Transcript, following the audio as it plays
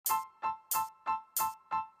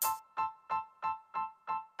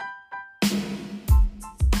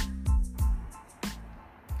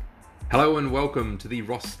Hello and welcome to the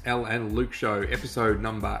Ross, L and Luke Show, episode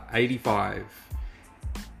number 85.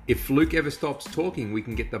 If Luke ever stops talking, we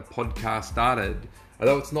can get the podcast started.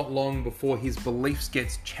 Although it's not long before his beliefs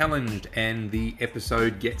gets challenged and the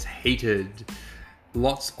episode gets heated.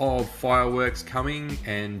 Lots of fireworks coming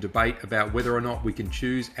and debate about whether or not we can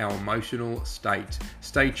choose our emotional state.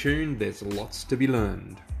 Stay tuned, there's lots to be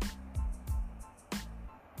learned.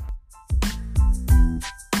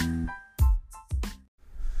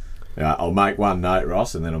 I'll make one note,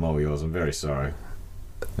 Ross, and then I'm all yours. I'm very sorry.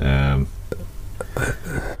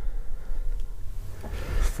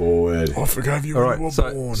 Forward. I forgave you. All when you right.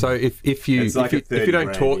 were born. So if you It's like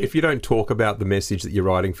don't talk about the message that you're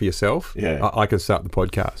writing for yourself, Yeah. I can start the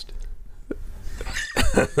podcast.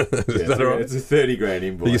 Is that all right? It's a 30 grand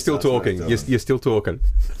invoice. You're still talking. You're still talking.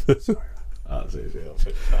 Oh, it's easy.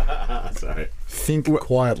 Sorry. Think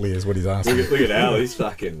quietly is what he's asking. Look at Al. He's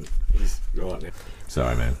right now.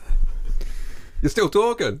 Sorry, man. You're still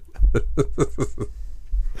talking.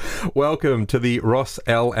 Welcome to the Ross,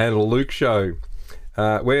 L and Luke Show.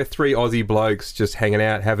 We're three Aussie blokes just hanging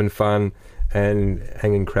out, having fun, and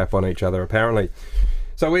hanging crap on each other, apparently.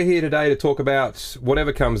 So we're here today to talk about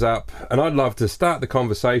whatever comes up, and I'd love to start the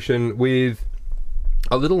conversation with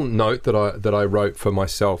a little note that I wrote for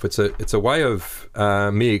myself. It's a way of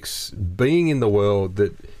me being in the world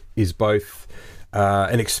that is both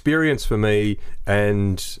an experience for me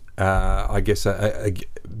and I guess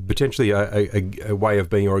potentially a way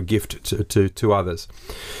of being or a gift to others.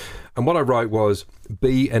 And what I wrote was,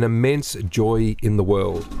 be an immense joy in the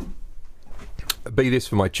world. Be this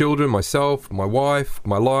for my children, myself, my wife,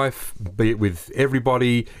 my life, be it with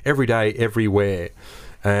everybody, every day, everywhere.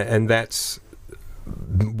 And that's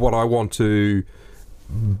what I want to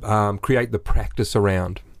create the practice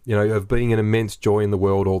around, of being an immense joy in the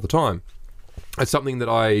world all the time. It's something that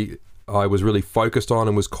I was really focused on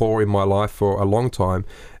and was core in my life for a long time,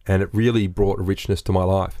 and it really brought a richness to my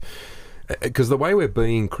life. Because the way we're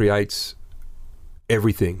being creates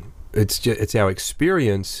everything. It's our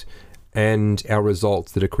experience and our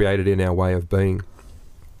results that are created in our way of being.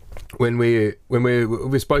 When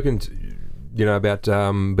we've spoken about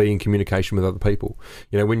being in communication with other people.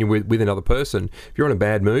 When you're with another person, if you're in a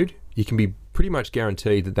bad mood, you can be pretty much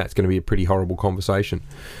guaranteed that that's going to be a pretty horrible conversation.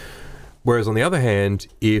 Whereas on the other hand,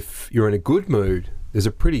 if you're in a good mood, there's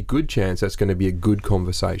a pretty good chance that's going to be a good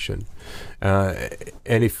conversation. And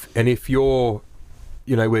if you're,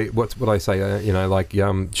 what I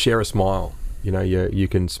say, share a smile. You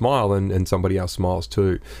can smile and somebody else smiles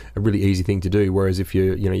too. A really easy thing to do. Whereas if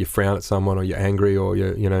you frown at someone or you're angry or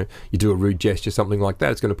you do a rude gesture, something like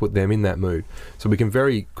that, it's going to put them in that mood. So we can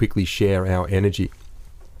very quickly share our energy,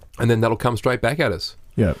 and then that'll come straight back at us.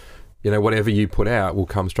 Yeah. Whatever you put out will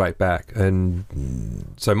come straight back. And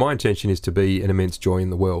so my intention is to be an immense joy in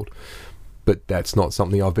the world. But that's not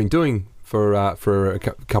something I've been doing for a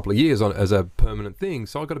couple of years as a permanent thing.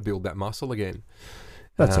 So I've got to build that muscle again.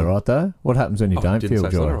 That's all right, though. What happens when you don't feel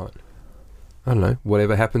joy? Right. I don't know.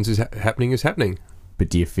 Whatever happens is happening. But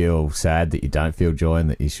do you feel sad that you don't feel joy and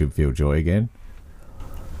that you should feel joy again?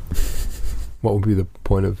 What would be the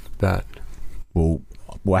point of that? Well,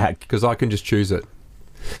 because I can just choose it.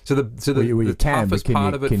 So the toughest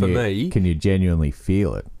part of it for me... Can you genuinely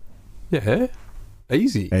feel it? Yeah.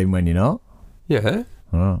 Easy. Even when you're not? Yeah.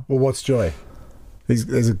 Oh. Well, what's joy?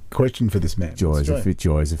 There's a question for this man. Joy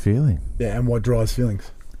is a feeling. Yeah, and what drives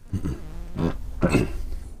feelings? Well, I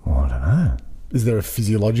don't know. Is there a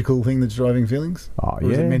physiological thing that's driving feelings? Oh,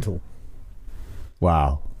 or is it mental?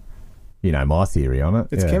 Wow. You know my theory on it.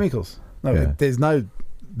 It's chemicals. No, there's no...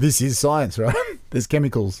 This is science, right? There's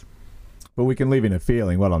chemicals. But we can live in a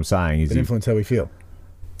feeling. What I'm saying is... that influence how we feel.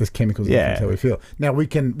 There's chemicals that influence how we feel. Now, we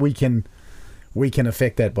can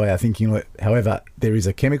affect that by our thinking. However, there is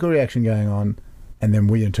a chemical reaction going on, and then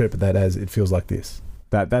we interpret that as it feels like this.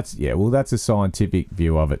 That's a scientific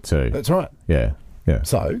view of it too. That's right. Yeah.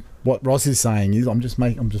 So what Ross is saying is, I'm just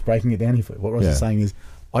breaking it down here for you. What Ross is saying is,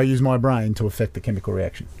 I use my brain to affect the chemical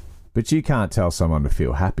reaction. But you can't tell someone to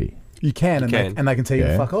feel happy. You can, and they can tell you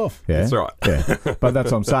to fuck off. Yeah. That's right. Yeah. But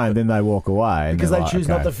that's what I'm saying. Then they walk away because they choose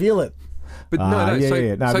not to feel it. But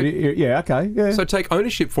okay. So take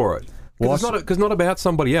ownership for it. Because it's not about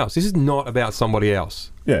somebody else. This is not about somebody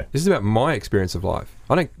else. Yeah. This is about my experience of life.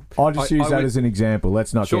 I just use that as an example.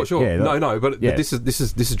 Let's not. Sure. But this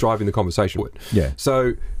is driving the conversation. Yeah.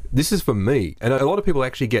 So this is for me, and a lot of people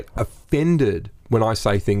actually get offended when I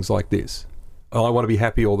say things like this. I want to be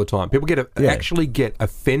happy all the time. People actually get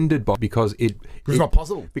offended because it's not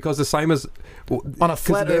possible. Because the same as on a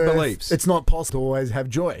flat their earth, beliefs. It's not possible to always have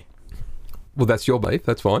joy. Well, that's your beef.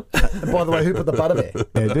 That's fine. And by the way, who put the butter there?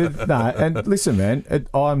 Yeah, dude, no, and listen, man,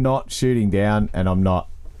 I'm not shooting down, and I'm not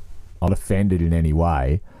offended in any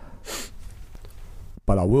way.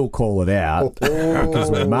 But I will call it out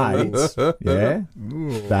because we're mates. Yeah,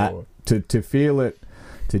 that to feel it,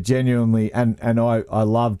 to genuinely, and I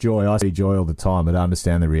love joy. I see joy all the time, but I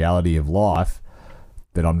understand the reality of life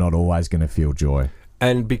that I'm not always going to feel joy.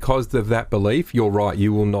 And because of that belief, you're right.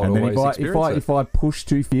 You will not always experience it. If I push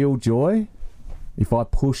to feel joy, if I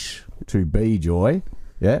push to be joy,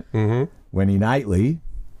 when innately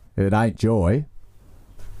it ain't joy,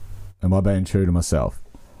 am I being true to myself?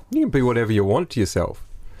 You can be whatever you want to yourself.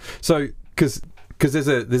 So, because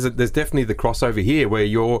there's definitely the crossover here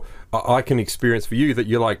where I can experience for you that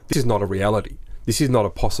you're like, this is not a reality. This is not a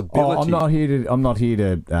possibility. Oh, I'm not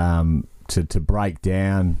here to break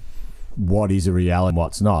down what is a reality and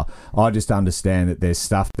what's not. I just understand that there's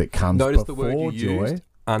stuff that comes Notice before the word you joy. Used,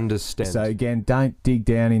 understand. So again, don't dig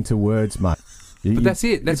down into words, mate. But that's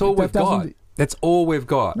it. That's all we've got. That's all we've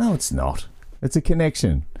got. No, it's not. It's a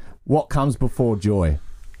connection. What comes before joy?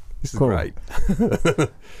 This is great.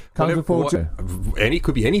 Comes before joy.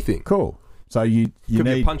 Could be anything. Cool. So you could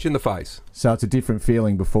need be a punch in the face. So it's a different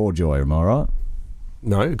feeling before joy. Am I right?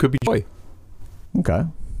 No, it could be joy. Okay.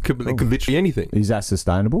 It could literally anything. Is that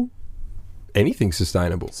sustainable? Anything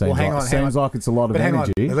sustainable. Seems like it's a lot of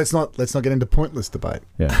energy. Let's not get into pointless debate.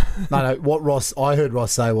 Yeah. No. What I heard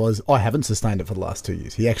Ross say was, I haven't sustained it for the last 2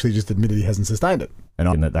 years. He actually just admitted he hasn't sustained it,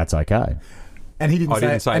 and that's okay. And he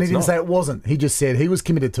didn't say it wasn't. He just said he was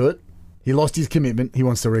committed to it. He lost his commitment. He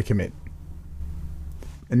wants to recommit.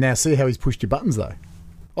 And now see how he's pushed your buttons, though.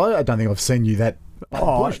 I don't think I've seen you that.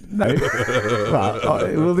 No.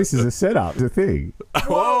 Well, this is a setup. It's a thing.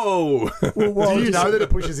 Whoa! Well, do you know that it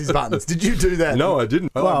pushes his buttons? Did you do that? No, I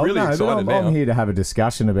didn't. Well, I'm really excited now. I'm here to have a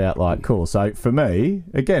discussion about, like, cool. So for me,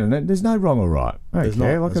 again, there's no wrong or right. There's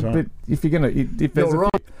not. That's right. If you're gonna, if you're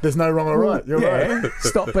right. There's no wrong or right. You're right.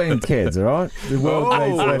 Stop being kids, all right? The world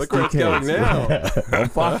needs less dickheads.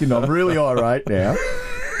 Now. I'm really irate now.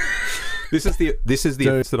 This is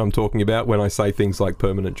the that I'm talking about when I say things like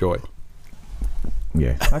permanent joy.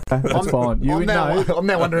 Yeah, okay, that's fine. I'm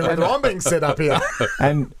now wondering whether I'm being set up here.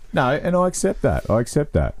 And I accept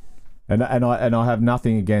that. And I have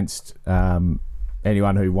nothing against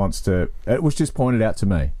anyone who wants to. It was just pointed out to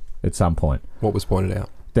me at some point. What was pointed out?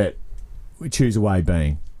 That we choose a way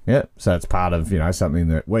being. Yeah, so it's part of something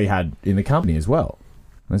that we had in the company as well.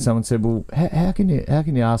 And someone said, "Well, how can you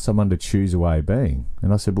ask someone to choose a way of being?"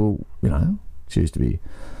 And I said, "Well, choose to be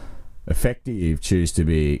effective, choose to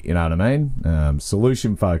be, you know what I mean,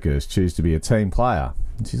 solution focused, choose to be a team player."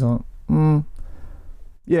 And she's like,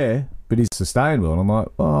 yeah, but is it sustainable? And I'm like,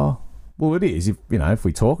 oh, well, it is. If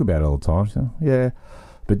we talk about it all the time, so, yeah.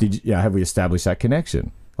 But have we established that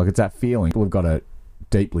connection? Like, it's that feeling. We've got to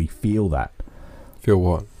deeply feel that. Feel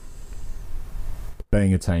what?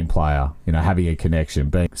 Being a team player, having a connection,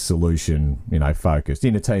 being solution, focused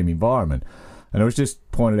in a team environment. And it was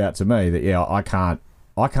just pointed out to me that,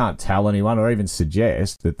 I can't tell anyone or even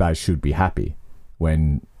suggest that they should be happy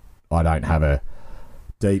when I don't have a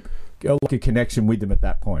deep, like a connection with them at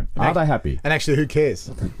that point. Are they happy? And actually, who cares?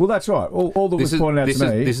 Well, that's right. All that was pointed out to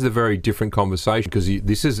me. This is a very different conversation because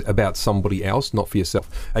this is about somebody else, not for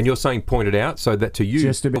yourself. And you're saying pointed out so that to you,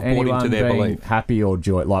 just about anyone being happy or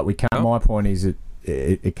joy. Like we can't. My point is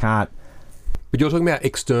it can't. But you're talking about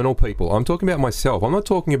external people. I'm talking about myself. I'm not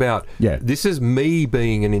talking about. Yeah. This is me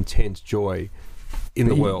being an intense joy in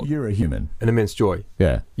the world. You're a human. An immense joy.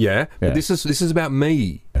 Yeah. Yeah. But this is about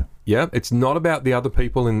me. Yeah. It's not about the other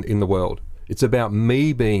people in the world. It's about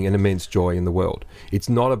me being an immense joy in the world. It's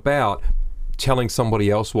not about telling somebody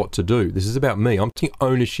else what to do. This is about me. I'm taking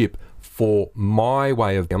ownership for my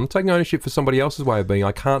way of being. I'm not taking ownership for somebody else's way of being.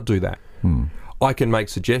 I can't do that. I can make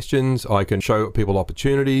suggestions. I can show people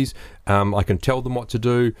opportunities. I can tell them what to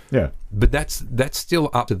do. Yeah. But that's still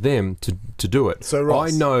up to them to do it. So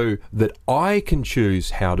Ross, I know that I can choose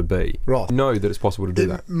how to be. Ross, I know that it's possible to do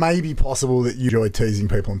that. It may be possible that you enjoy teasing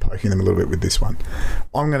people and poking them a little bit with this one.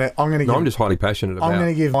 I'm just highly passionate about. I'm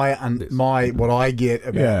going to give my what I get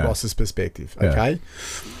about Ross's perspective. Okay.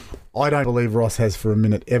 I don't believe Ross has for a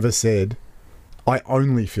minute ever said, "I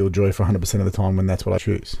only feel joy for 100% of the time when that's what I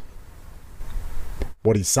choose."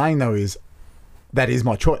 What he's saying, though, is that is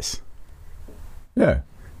my choice. Yeah.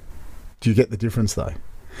 Do you get the difference, though?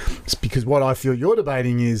 It's because what I feel you're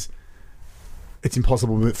debating is it's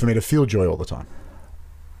impossible for me to feel joy all the time.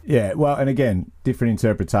 Yeah, well, and again, different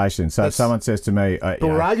interpretation. So if someone says to me... but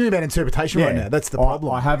we're arguing about interpretation right now. That's the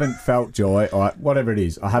problem. I haven't felt joy, whatever it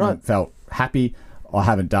is. I haven't felt happy. I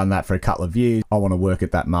haven't done that for a couple of years. I want to work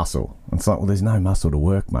at that muscle. It's like, well, there's no muscle to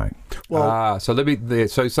work, mate. Well, so let me.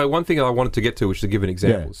 So one thing I wanted to get to, which is to give an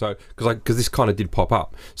example. Yeah. So because this kind of did pop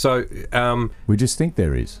up. So We just think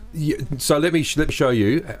there is. so let me show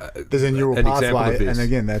you. there's a neural an example of pathway, this. and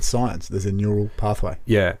again, that's science. There's a neural pathway.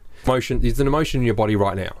 Yeah, emotion. There's an emotion in your body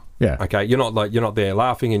right now. Yeah. Okay, you're not there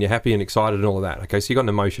laughing and you're happy and excited and all of that. Okay, so you got an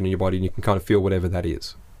emotion in your body and you can kind of feel whatever that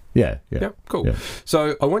is. Yeah. Yeah, cool. Yeah.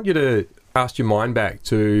 So I want you to cast your mind back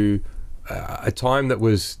to a time that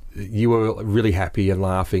was you were really happy and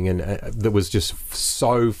laughing and that was just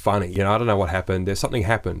so funny. You know, I don't know what happened. There's something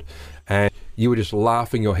happened, and you were just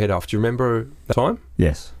laughing your head off. Do you remember that time?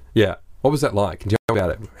 Yes. Yeah. What was that like? Can you tell me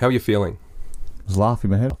about it? How are you feeling? I was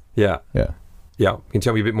laughing my head off. Yeah. Yeah. Yeah. Can you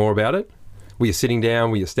tell me a bit more about it? Were you sitting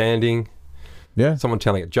down? Were you standing? Yeah. Someone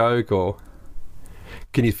telling a joke, or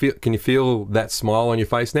can you feel that smile on your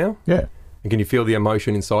face now? Yeah. And can you feel the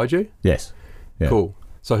emotion inside you? Yes. Yeah. Cool.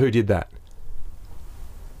 So who did that?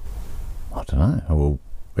 I don't know. Well,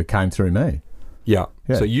 it came through me. Yeah.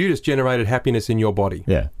 Yeah. So you just generated happiness in your body.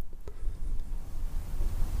 Yeah.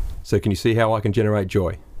 So can you see how I can generate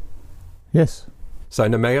joy? Yes. So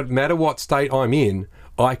no matter what state I'm in,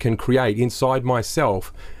 I can create inside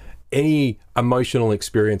myself any emotional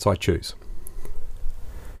experience I choose.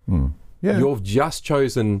 Yeah. You've just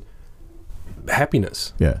chosen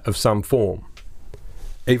happiness Yeah. of some form.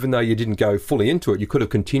 Even though you didn't go fully into it, you could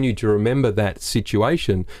have continued to remember that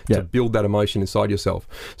situation Yeah. to build that emotion inside yourself.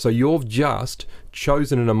 So you've just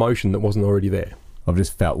chosen an emotion that wasn't already there. I've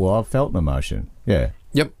felt an emotion. Yeah.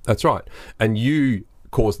 Yep, that's right. And you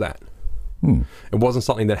caused that. It wasn't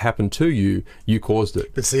something that happened to you, you caused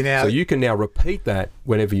it. But see now, So you can now repeat that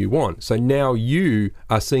whenever you want. So now you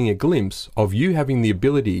are seeing a glimpse of you having the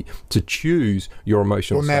ability to choose your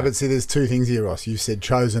emotional well, now, state. but see, there's two things here, Ross. You said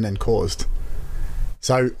chosen and caused.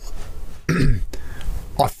 So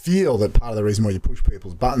I feel that part of the reason why you push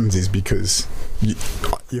people's buttons is because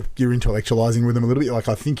you're intellectualizing with them a little bit. Like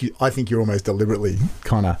I think you're almost deliberately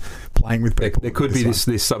kind of playing with people. There could be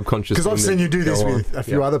this subconscious. Because I've thing seen that you do this go on. with a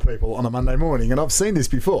few other people on a Monday morning, and I've seen this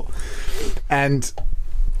before. And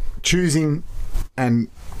choosing and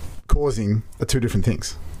causing are two different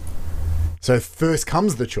things. So first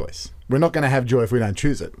comes the choice. We're not going to have joy if we don't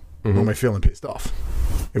choose it when we're feeling pissed off.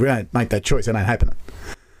 If we don't make that choice, it ain't happening.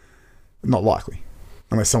 Not likely.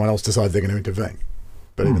 Unless someone else decides they're going to intervene.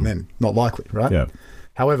 But even then, not likely, right? Yeah.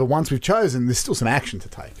 However, once we've chosen, there's still some action to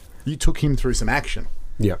take. You took him through some action.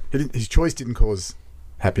 Yeah. His choice didn't cause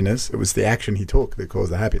happiness. It was the action he took that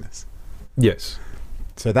caused the happiness. Yes.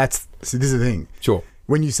 So this is the thing. Sure.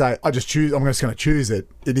 When you say, I'm just going to choose it,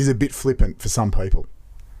 it is a bit flippant for some people.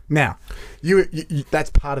 Now, you that's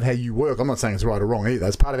part of how you work. I'm not saying it's right or wrong either.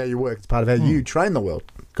 It's part of how you work. It's part of how you train the world.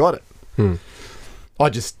 Got it.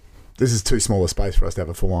 This is too small a space for us to have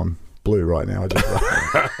a full-on blue right now.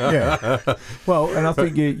 Yeah. Well, and I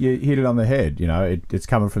think you hit it on the head. You know, it's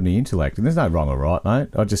coming from the intellect, and there's no wrong or right, mate.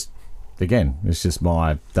 It's just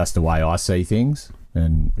that's the way I see things,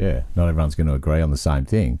 and yeah, not everyone's going to agree on the same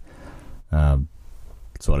thing.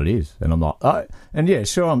 That's what it is, and I'm not. I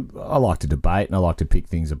like to debate and I like to pick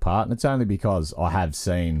things apart, and it's only because I have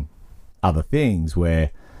seen other things where,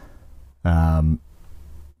 we're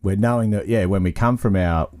knowing that when we come from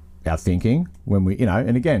our thinking, when we,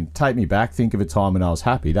 and again, take me back, think of a time when I was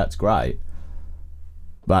happy, that's great.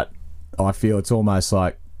 But I feel it's almost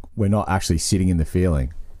like we're not actually sitting in the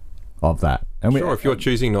feeling of that. And Sure, if you're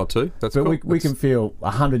choosing not to, that's but cool. we can feel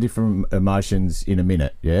 100 different emotions in a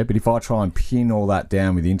minute, yeah? But if I try and pin all that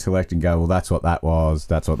down with intellect and go, well, that's what that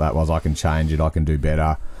was, I can change it, I can do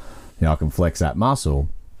better, I can flex that muscle,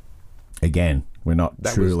 again, we're not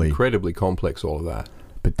That truly... was incredibly complex, all of that.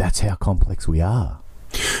 But that's how complex we are.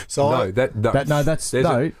 So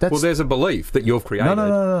There's a belief that you've created.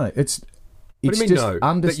 No. It's What do you mean just no? That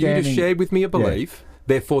understanding... you just shared with me a belief,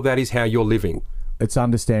 therefore that is how you're living. It's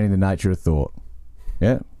understanding the nature of thought.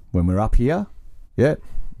 Yeah. When we're up here,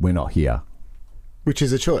 we're not here. which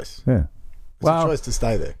is a choice. Yeah. It's a choice to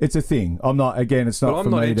stay there. It's a thing. I'm not. Again, it's not. But I'm for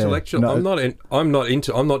not me intellectual. To,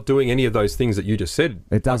 I'm not doing any of those things that you just said.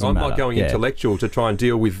 It doesn't I'm matter. not going intellectual to try and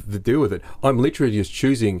deal with it. I'm literally just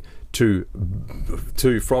choosing to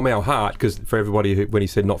from our heart, because for everybody when he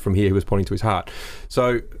said not from here, he was pointing to his heart.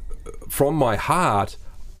 So from my heart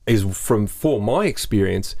is for my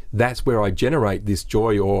experience, that's where I generate this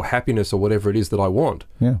joy or happiness or whatever it is that I want.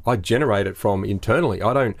 Yeah. I generate it from internally.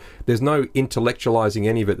 There's no intellectualizing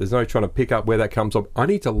any of it. There's no trying to pick up where that comes from. I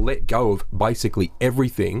need to let go of basically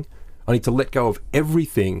everything. I need to let go of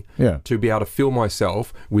everything to be able to fill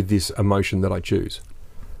myself with this emotion that I choose.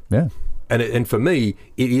 Yeah. And for me,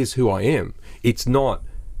 it is who I am. It's not,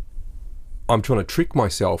 I'm trying to trick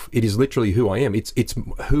myself. It is literally who I am. It's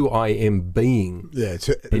who I am being. Yeah, it's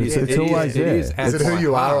always there. Is it who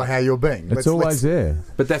you are or how you're being? It's always there.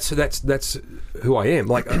 But that's who I am.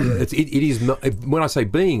 Like it is. When I say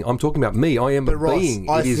being, I'm talking about me. I am a Ross, being.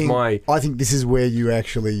 I think this is where you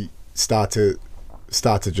actually start to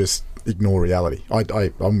just ignore reality.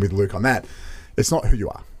 I'm with Luke on that. It's not who you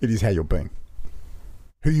are. It is how you're being.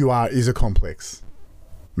 Who you are is a complex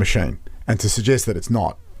machine, and to suggest that it's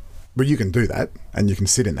not. But you can do that, and you can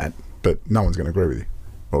sit in that, but no one's going to agree with you.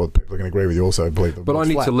 Well, people are going to agree with you also believe that. But I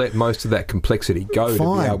need to let most of that complexity go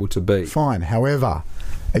to be able to be. Fine. However,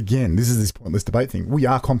 again, this is this pointless debate thing. We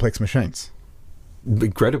are complex machines.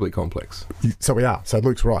 Incredibly complex. So we are. So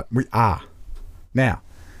Luke's right. We are. Now,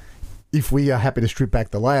 if we are happy to strip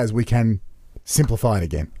back the layers, we can simplify it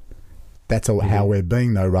again. That's how we're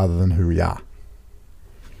being, though, rather than who we are.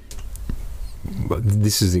 But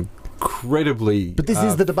this is incredibly... But this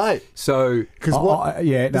is the debate. So...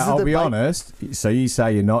 I'll be honest. So you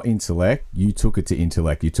say you're not intellect. You took it to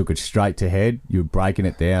intellect. You took it straight to head. You're breaking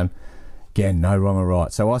it down. Again, no wrong or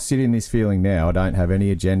right. So I sit in this feeling now. I don't have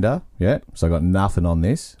any agenda. Yeah. So I got nothing on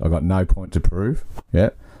this. I got no point to prove.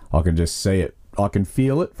 Yeah. I can just see it. I can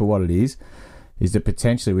feel it for what it is that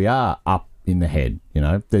potentially we are up in the head. You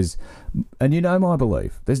know, and you know my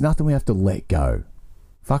belief. There's nothing we have to let go.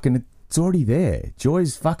 Fucking... It's already there.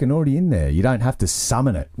 Joy's fucking already in there. You don't have to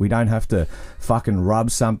summon it. We don't have to fucking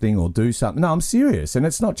rub something or do something. No, I'm serious. And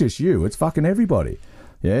it's not just you. It's fucking everybody.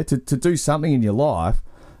 Yeah, to do something in your life,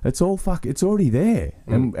 it's already there.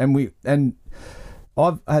 And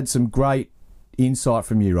I've had some great insight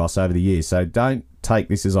from you, Ross, over the years. So don't take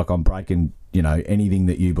this as like I'm breaking, anything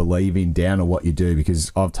that you believe in down or what you do,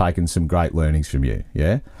 because I've taken some great learnings from you.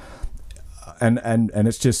 Yeah. And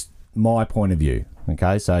it's just my point of view.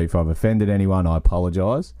 Okay, so if I've offended anyone, I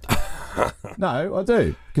apologise. No, I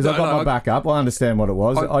do, because I've got my back up. I understand what it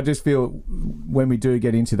was. I just feel when we do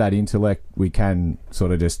get into that intellect, we can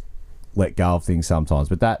sort of just let go of things sometimes.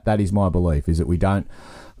 But that is my belief, is that we don't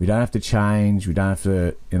have to change. We don't have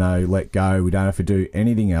to, let go. We don't have to do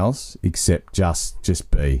anything else except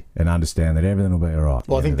just be and understand that everything will be all right.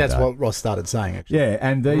 Well, I think that's what Ross started saying, actually. Yeah,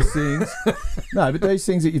 and these things... No, but these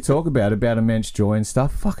things that you talk about immense joy and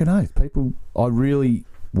stuff, fucking oath. I really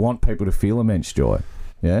want people to feel immense joy.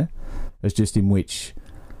 Yeah? It's just in which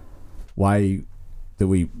way that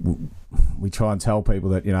we try and tell people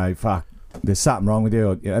that, fuck, there's something wrong with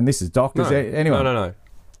you. And this is doctors. Anyway. No.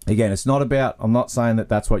 Again, it's not about... I'm not saying that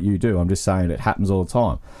that's what you do. I'm just saying it happens all the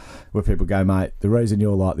time where people go, mate, the reason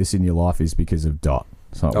you're like this in your life is because of dot.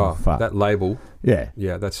 It's like, well, fuck. That label. Yeah.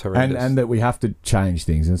 Yeah, that's horrendous. And that we have to change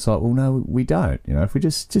things. And it's like, well, no, we don't. If we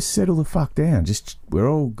just settle the fuck down. We're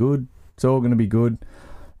all good. It's all going to be good.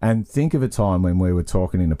 And think of a time when we were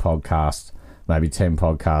talking in a podcast, maybe 10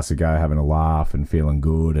 podcasts ago, having a laugh and feeling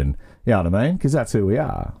good. And you know what I mean? Because that's who we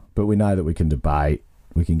are. But we know that we can debate.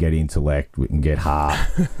 We can get intellect. We can get heart.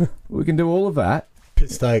 We can do all of that.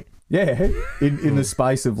 Pit steak. Yeah. In the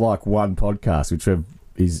space of like one podcast, which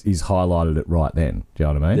is highlighted it right then. Do you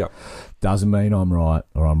know what I mean? Yep. Doesn't mean I'm right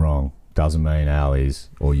or I'm wrong. Doesn't mean Al is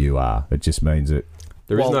or you are. It just means that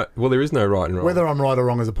there is no right and wrong. Whether I'm right or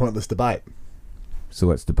wrong is a pointless debate. So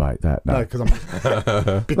let's debate that. No,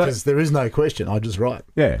 because there is no question. I'm just right.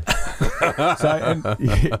 Yeah. So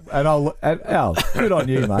and Al, good on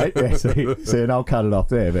you, mate. Yeah, see, and I'll cut it off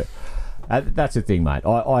there. But that's the thing, mate.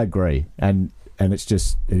 I agree, and it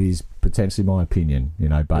is potentially my opinion,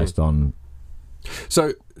 based on.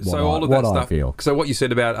 So all of that stuff. I feel. So what you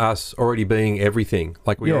said about us already being everything,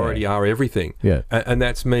 like we already are everything. Yeah. And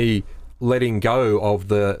that's me letting go of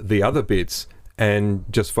the other bits and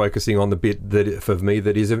just focusing on the bit that for me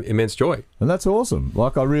that is immense joy. And that's awesome.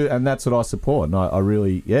 Like and that's what I support. And I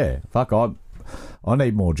really, I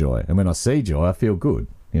need more joy. And when I see joy, I feel good.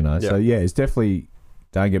 So it's definitely.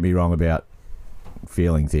 Don't get me wrong about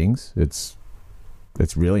feeling things. It's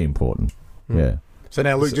really important. Yeah. So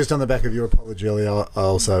now, Luke, just on the back of your apology earlier, I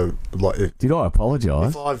also like. Did I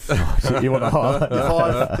apologise? You want to highlight?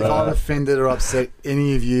 If I've offended or upset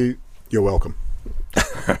any of you, you're welcome.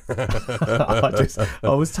 I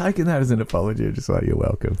was taking that as an apology. Just like, you're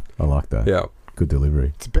welcome. I like that. Yeah. Good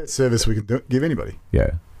delivery. It's the best service we can give anybody.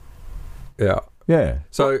 Yeah. Yeah. Yeah.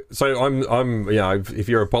 So I'm if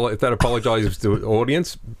that apologises to the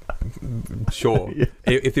audience, sure. Yeah.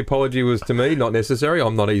 If the apology was to me, not necessary.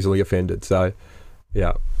 I'm not easily offended. So,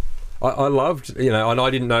 yeah. I loved, and I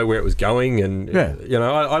didn't know where it was going, and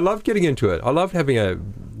I loved getting into it. I loved having a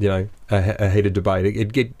heated debate.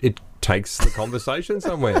 It takes the conversation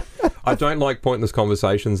somewhere. I don't like pointless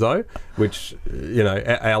conversations, though, which,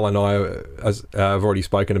 Al and I have already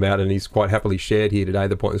spoken about, and he's quite happily shared here today,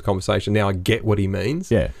 the pointless conversation. Now I get what he means.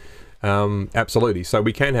 Yeah. Absolutely. So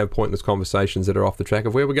we can have pointless conversations that are off the track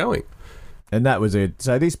of where we're going. And that was it.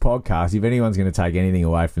 So this podcast, if anyone's going to take anything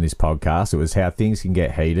away from this podcast, it was how things can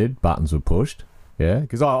get heated, buttons were pushed. Yeah,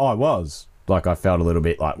 because I was. Like, I felt a little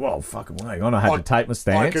bit like, whoa, fucking hang on. I had to take my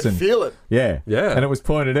stance. I could feel it. Yeah. Yeah. And it was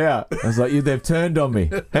pointed out. I was like, they've turned on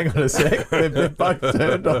me. Hang on a sec. They've both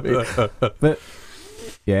turned on me. But,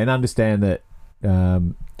 yeah, and understand that...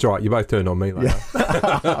 It's right, you both turned on me later.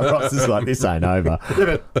 Ross is like, this ain't over.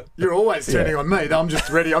 Yeah, but you're always turning on me. I'm just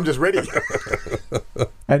ready.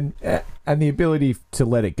 And the ability to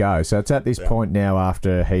let it go. So it's at this point now,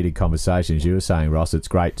 after heated conversations, you were saying, Ross, it's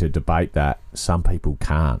great to debate that. Some people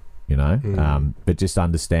can't. But just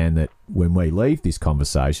understand that when we leave this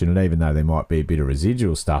conversation, and even though there might be a bit of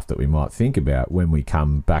residual stuff that we might think about when we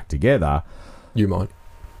come back together, You might.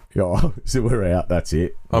 So we're out. That's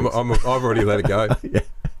it. I've already let it go. Yeah.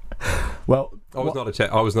 Well, I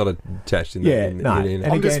was not attached in Yeah, that. no. And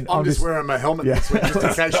I'm again, just wearing my helmet this week just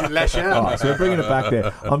in case you lash out. All right, so we're bringing it back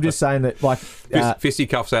there. I'm just saying that, like,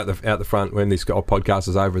 fisticuffs out the front when this podcast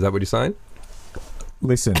is over. Is that what you're saying?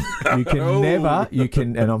 listen, you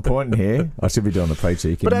can and I'm pointing here. I should be doing the preacher.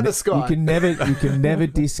 You can never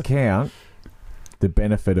discount the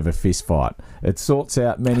benefit of a fist fight. It sorts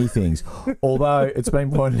out many things. Although it's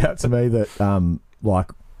been pointed out to me that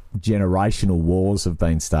like generational wars have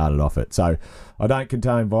been started off it. So I don't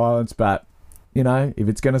condone violence, but you know, if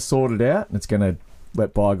it's going to sort it out and it's going to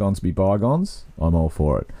let bygones be bygones, I'm all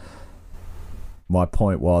for it. My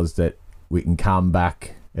point was that we can come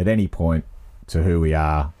back at any point to who we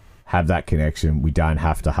are, have that connection. We don't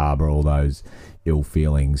have to harbour all those ill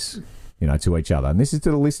feelings, you know, to each other. And this is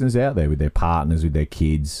to the listeners out there with their partners, with their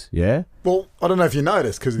kids, yeah? Well, I don't know if you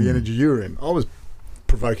noticed, because of the energy you were in, I was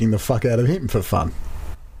provoking the fuck out of him for fun.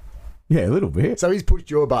 Yeah, a little bit. So he's pushed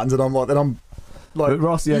your buttons and I'm like, but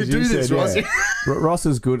Ross, you do this, Ross. Yeah. Ross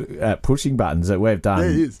is good at pushing buttons. That we've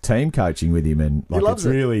done team coaching with him, and like, he loves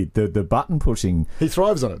it's really the button pushing. He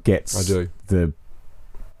thrives on it. Gets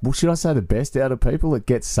should I say the best out of people? It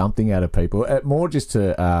gets something out of people. More just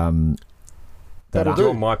to that'll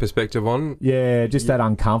do. My perspective on that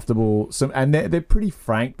uncomfortable. And they're pretty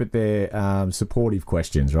frank, but they're supportive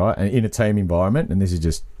questions, right? And in a team environment, and this is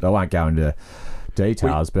just I won't go into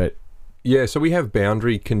details, but. Yeah, so we have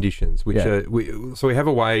boundary conditions, which so we have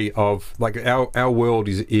a way of, like, our world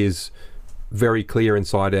is very clear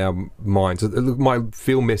inside our minds. It might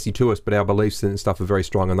feel messy to us, but our beliefs and stuff are very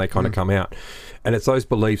strong, and they kind of come out. And it's those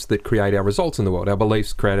beliefs that create our results in the world. Our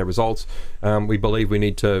beliefs create our results. We believe we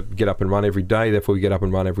need to get up and run every day, therefore we get up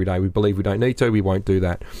and run every day. We believe we don't need to, we won't do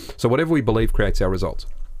that. So whatever we believe creates our results.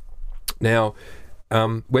 Now,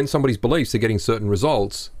 when somebody's beliefs are getting certain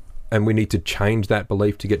results, and we need to change that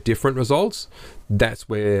belief to get different results, that's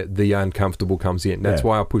where the uncomfortable comes in. That's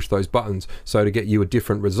why I push those buttons. So to get you a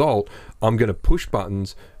different result, I'm going to push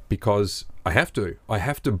buttons because I have to. I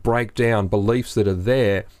have to break down beliefs that are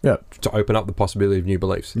there to open up the possibility of new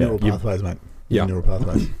beliefs. Neural pathways, mate. Yeah. Neural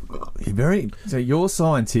pathways. So you're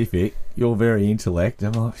scientific, you're very intellect.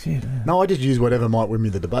 I'm like, shit. No, I just use whatever might win me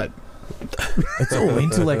the debate. It's all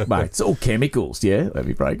intellect, mate. It's all chemicals, yeah? Let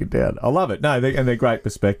me break it down. I love it. No, they're great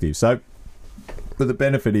perspectives. So, but the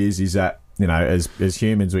benefit is that, you know, as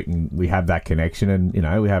humans, we have that connection, and, you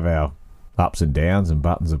know, we have our ups and downs, and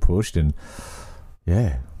buttons are pushed, and,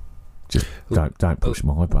 yeah, just don't push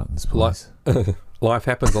my buttons, please. Life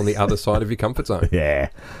happens on the other side of your comfort zone. Yeah.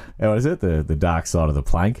 What is it? The dark side of the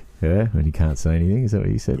plank, yeah, when you can't see anything. Is that what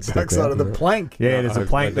you said? The dark side of the plank. Yeah, there's a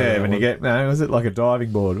plank there. When you get, was it like a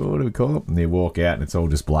diving board? What do we call it? And you walk out and it's all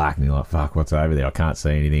just black, and you're like, fuck, what's over there? I can't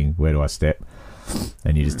see anything. Where do I step?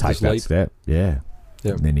 And you just take that step. Yeah.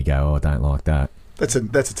 Yep. And then you go, oh, I don't like that. That's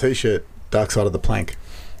a t-shirt, dark side of the plank.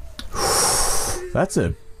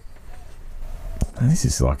 This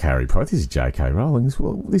is like Harry Potter. This is J.K. Rowling.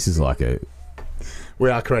 Well, this is like we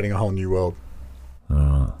are creating a whole new world.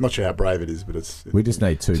 Not sure how brave it is, but we just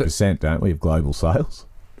need 2%, don't we, of global sales?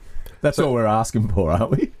 That's all we're asking for, aren't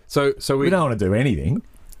we? So we don't want to do anything.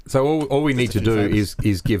 So all we need to do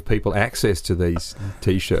is give people access to these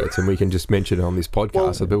T-shirts, and we can just mention it on this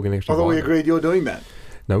podcast so people can actually. I thought we agreed you were doing that.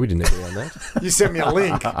 No, we didn't agree on that. You sent me a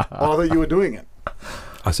link. I thought you were doing it.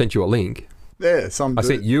 I sent you a link. Yeah, I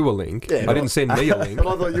sent you a link. Yeah, I didn't send me a link. But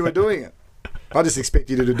I thought you were doing it. I just expect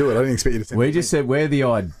you to do it. I didn't expect you to send We me. just said we're the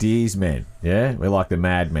ideas men. Yeah, we're like the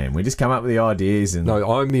madmen. We just come up with the ideas and.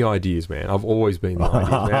 No, I'm the ideas man. I've always been the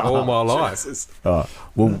ideas man all my life. Oh,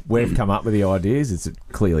 well, we've come up with the ideas. It's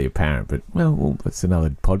clearly apparent, but well, that's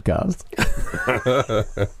another podcast.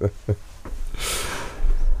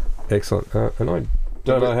 Excellent. And I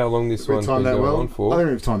don't know how long this one's been going on for. I think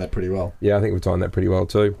we've timed that pretty well. Yeah, I think we've timed that pretty well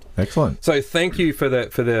too. Excellent. So thank you for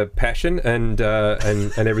the passion and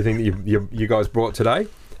everything that you guys brought today.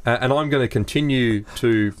 And I'm going to continue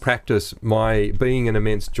to practice my being an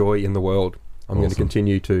immense joy in the world. I'm going to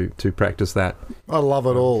continue to practice that. I love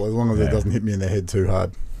it all, as long as it doesn't hit me in the head too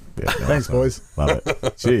hard. Yeah, Thanks, boys. Love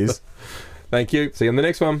it. Cheers. Thank you. See you on the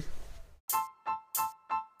next one.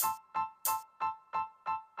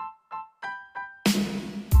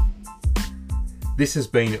 This has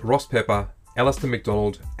been Ross Pepper, Alistair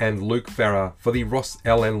McDonald and Luke Farrer for the Ross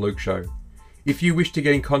L and Luke Show. If you wish to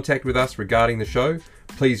get in contact with us regarding the show,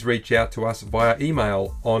 please reach out to us via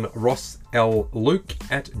email on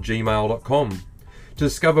rossluke@gmail.com. To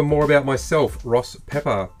discover more about myself, Ross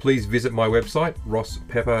Pepper, please visit my website,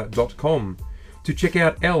 rosspepper.com. To check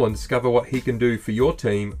out L and discover what he can do for your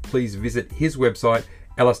team, please visit his website,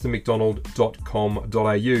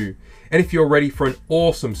 alistairmcdonald.com.au. And if you're ready for an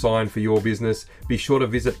awesome sign for your business, be sure to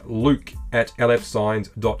visit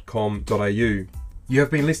luke@lfsigns.com.au. You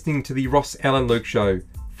have been listening to the Ross L and Luke Show.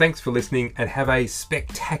 Thanks for listening and have a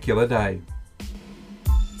spectacular day.